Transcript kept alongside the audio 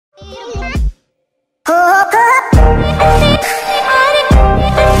Hey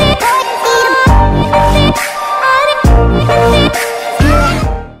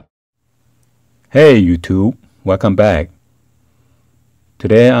YouTube, welcome back.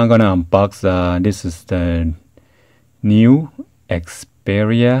 Today I'm gonna unbox this is the new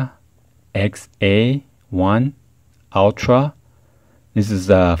Xperia XA1 Ultra. This is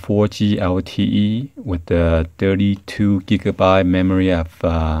a 4G LTE with the 32GB memory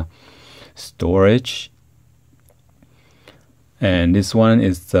of storage. And this one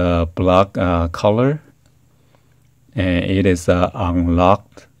is black color, and it is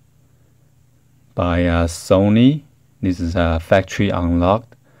unlocked by Sony. This is factory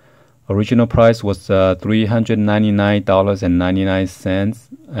unlocked. Original price was $399.99,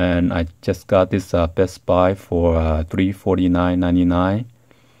 and I just got this Best Buy for $349.99.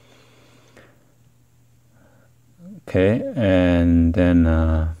 Okay, and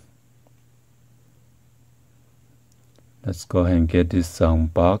then let's go ahead and get this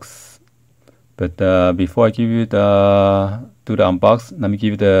unboxed. But before I give you do the unbox, let me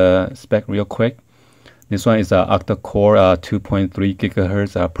give you the spec real quick. This one is an octa-core 2.3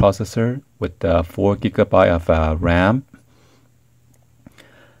 gigahertz processor with 4 GB of RAM,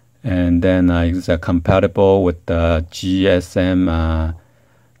 and then it's compatible with GSM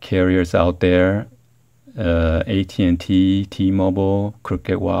carriers out there, AT&T, T-Mobile,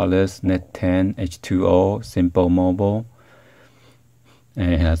 Cricket Wireless, Net10, H2O, Simple Mobile,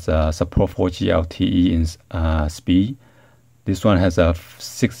 and it has support 4G LTE in speed. This one has a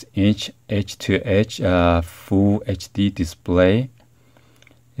 6-inch edge-to-edge full HD display.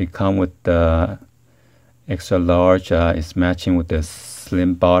 It comes with the extra large. It's matching with the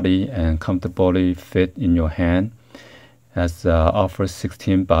slim body and comfortably fit in your hand. Has offers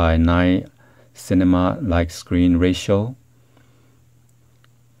 16:9 cinema-like screen ratio.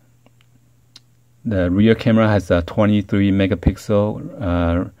 The rear camera has a 23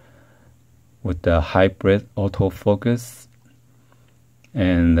 megapixel with the hybrid autofocus,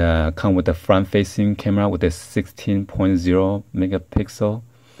 and come with the front-facing camera with a 16.0 megapixel.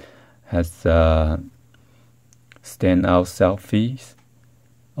 Has standout selfies.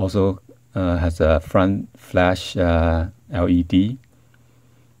 Also has a front flash LED,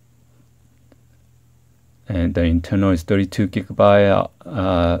 and the internal is 32GB.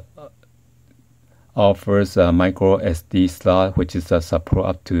 Offers a micro SD slot, which is support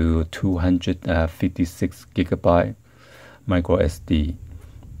up to 256GB micro SD.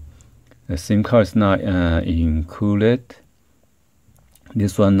 The SIM card is not included.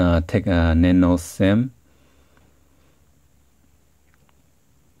 This one take a nano SIM.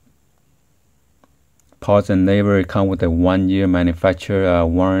 Parts and labor come with a 1-year manufacturer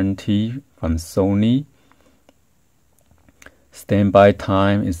warranty from Sony. Standby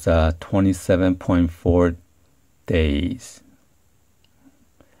time is 27.4 days.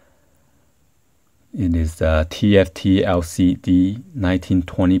 It is TFT LCD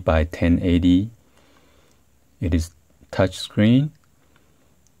 1920 by 1080. It is touchscreen,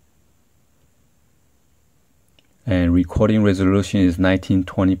 and recording resolution is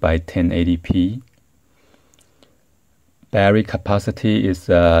 1920 by 1080p. Battery capacity is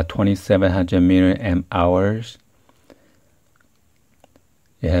 2700 mAh.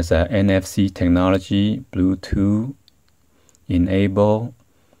 It has a NFC technology, Bluetooth enable.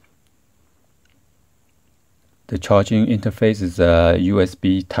 The charging interface is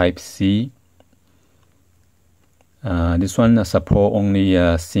USB Type-C. This one support only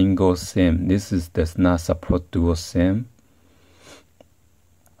a single SIM. This does not support dual SIM.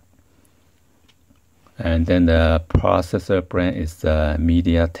 And then the processor brand is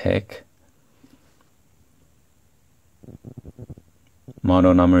MediaTek.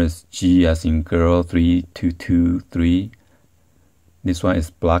 Model number is G as in girl 3223. This one is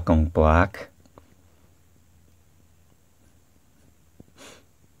black on black.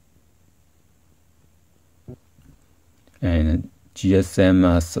 And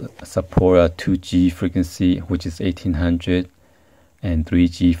GSM support 2G frequency, which is 1800, and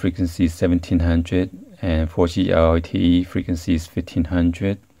 3G frequency is 1700, and 4G LTE frequency is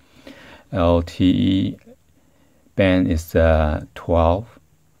 1500. LTE band is 12.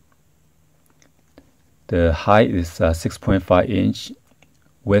 The height is 6.5 inch,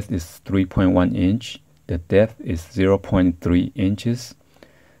 width is 3.1 inch, the depth is 0.3 inches,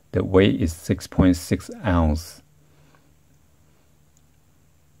 the weight is 6.6 ounces.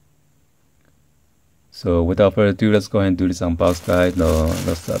 So without further ado, let's go ahead and do this unbox guide.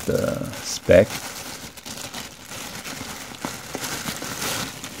 Let's start the spec.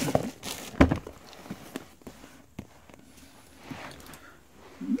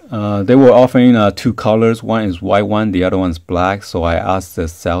 They were offering two colors. One is white one, the other one's black. So I asked the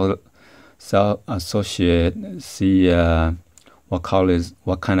sales associate, see what color is,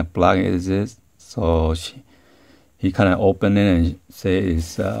 what kind of black is it. So he kind of opened it and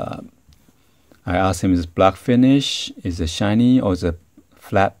says, I asked him, is it black finish, is it shiny, or is it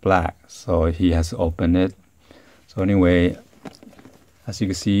flat black? So he has to open it. So anyway, as you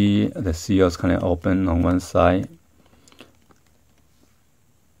can see, the seal is kind of open on one side.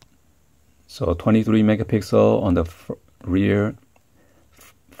 So 23 megapixel on the rear,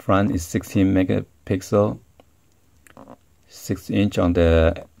 front is 16 megapixel, 6-inch on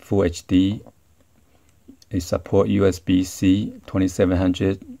the Full HD. It support USB-C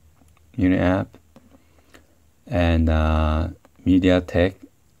 2700 milliamp and MediaTek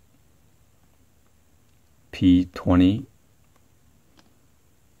P20,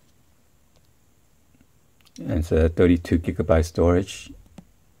 and it's a 32GB storage.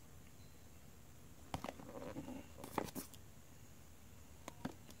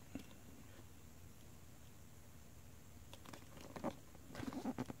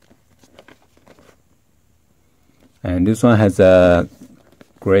 And this one has a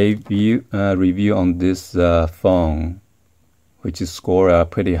great review on this phone, which is scored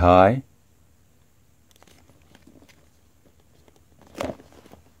pretty high.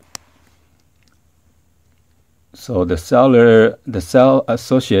 So the sales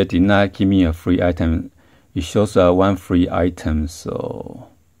associate did not give me a free item. It shows one free item. So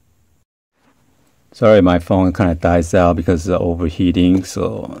sorry, my phone kind of dies out because of overheating.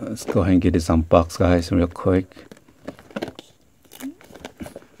 So let's go ahead and get this unboxed, guys, real quick.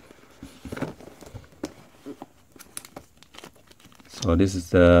 So this is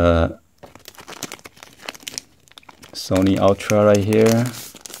the Sony Ultra right here.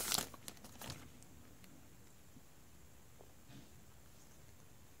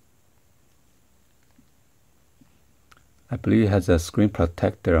 I believe it has a screen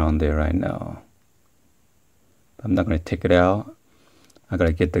protector on there right now. I'm not going to take it out. I got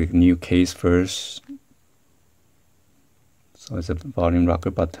to get the new case first. So it's a volume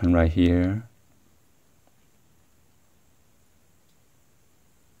rocker button right here.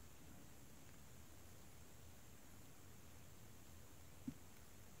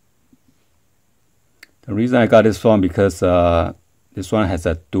 The reason I got this phone because this one has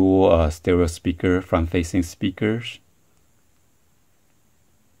a dual stereo speaker, front-facing speakers.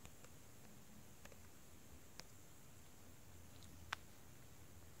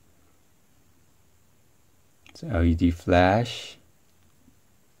 It's LED flash,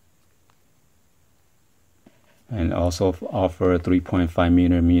 and also offer a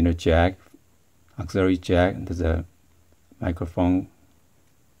 3.5mm jack, auxiliary jack. There's a microphone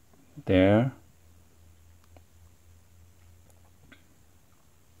there.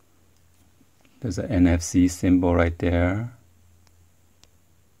 There's an NFC symbol right there.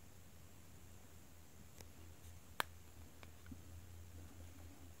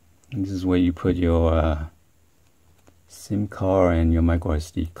 And this is where you put your SIM card and your micro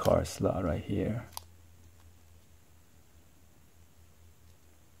SD card slot right here.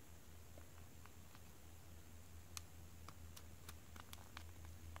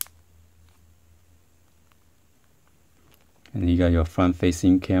 And you got your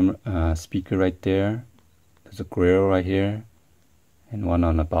front-facing camera speaker right there. There's a grill right here, and one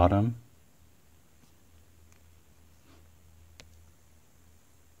on the bottom.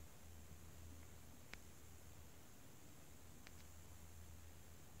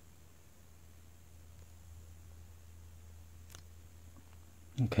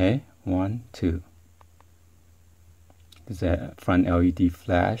 Okay, 1, 2. There's a front LED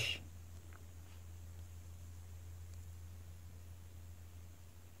flash.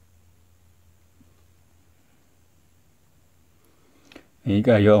 And you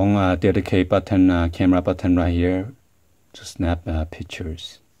got your own dedicated button, camera button right here to snap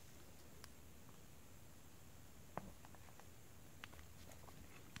pictures.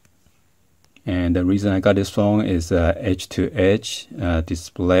 And the reason I got this phone is edge-to-edge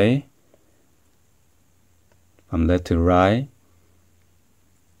display from left to right.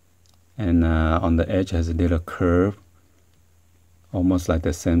 And on the edge has a little curve, almost like the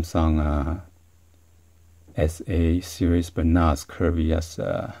Samsung SA series, but not as curvy as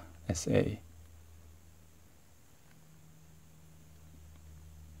SA.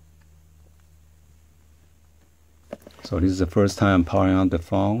 So this is the first time I'm powering on the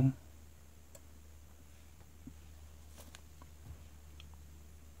phone.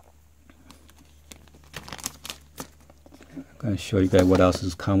 I'm going to show you guys what else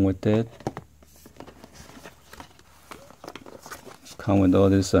has come with it. Let's come with all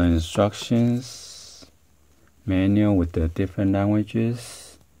these instructions manual with the different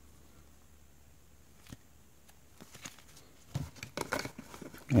languages.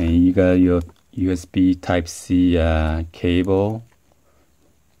 And you got your USB Type-C cable,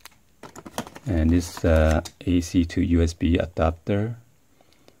 and this AC to USB adapter.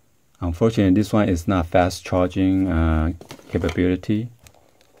 Unfortunately, this one is not fast charging capability.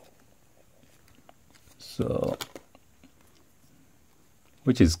 So,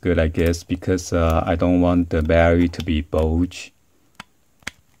 which is good, I guess, because I don't want the battery to be bulge.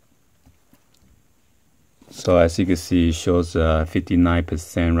 So as you can see, it shows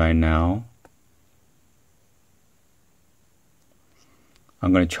 59% right now.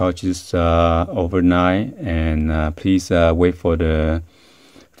 I'm going to charge this overnight, and please wait for the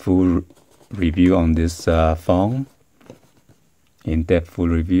full review on this phone. In-depth full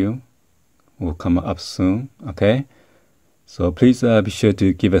review will come up soon. Okay, so please be sure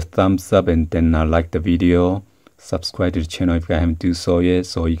to give a thumbs up, and then like the video. Subscribe to the channel if you haven't do so yet,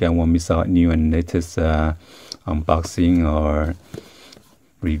 so you guys won't miss out new and latest unboxing or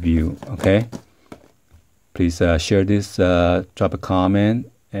review. Okay, please share this, drop a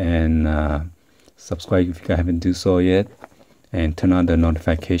comment, and subscribe if you guys haven't do so yet, and turn on the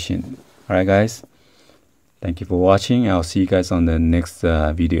notification. Alright guys, thank you for watching. I'll see you guys on the next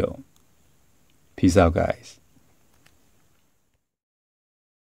video. Peace out guys.